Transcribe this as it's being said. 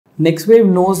NxtWave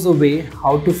knows the way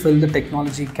how to fill the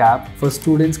technology gap for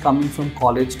students coming from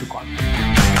college to college.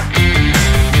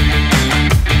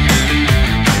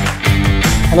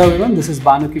 Hello everyone, this is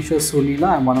Bhanu Kishore Surnilla.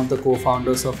 I'm one of the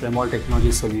co-founders of ReyMould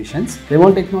Technology Solutions.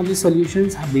 ReyMould Technology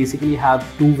Solutions basically have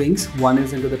two wings. One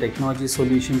is into the technology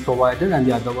solution provider and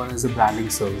the other one is the branding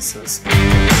services.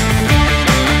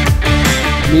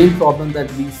 The main problem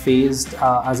that we faced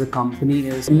as a company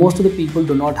is most of the people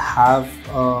do not have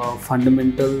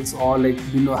fundamentals or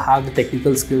have the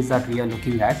technical skills that we are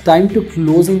looking at. Time to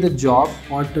closing the job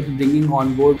or to bringing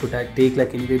on board could take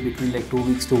anywhere between 2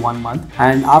 weeks to 1 month,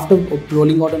 and after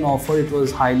rolling out an offer it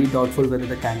was highly doubtful whether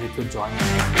the candidate would join.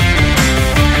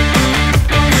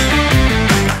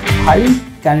 Hiring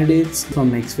candidates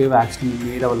from NxtWave actually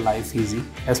made our life easy,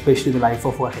 especially the life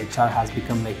of our HR has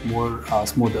become more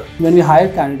smoother. When we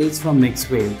hire candidates from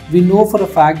NxtWave, we know for a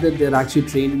fact that they're actually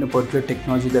trained in a particular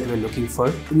technology that we're looking for.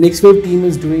 The NxtWave team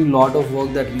is doing a lot of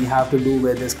work that we have to do,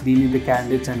 where they're screening the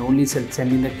candidates and only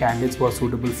sending the candidates who are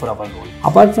suitable for our role.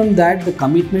 Apart from that, the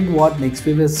commitment what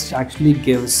NxtWave actually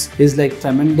gives is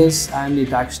tremendous, and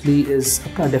it actually is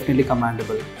definitely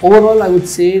commendable. Overall, I would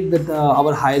say that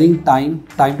our hiring time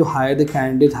to hire the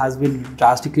candidate has been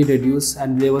drastically reduced,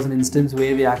 and there was an instance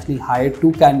where we actually hired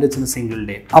 2 candidates in a single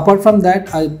day. Apart from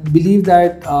that, I believe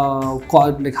that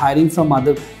hiring from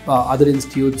other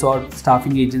institutes or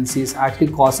staffing agencies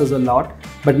actually costs us a lot,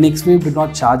 but NxtWave did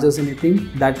not charge us anything.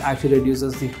 That actually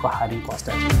reduces the hiring cost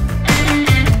as well.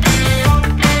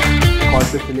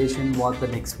 Corporate relation what the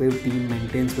NxtWave team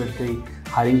maintains with the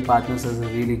hiring partners is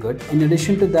really good. In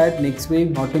addition to that,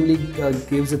 NxtWave not only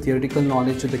gives a theoretical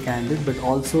knowledge to the candidate but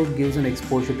also gives an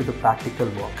exposure to the practical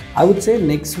work. I would say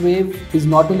NxtWave is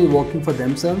not only working for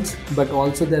themselves but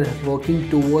also they're working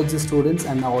towards the students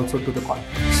and also to the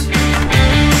corporates.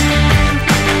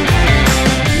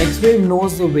 NxtWave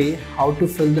knows the way how to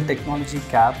fill the technology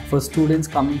gap for students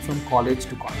coming from college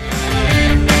to college.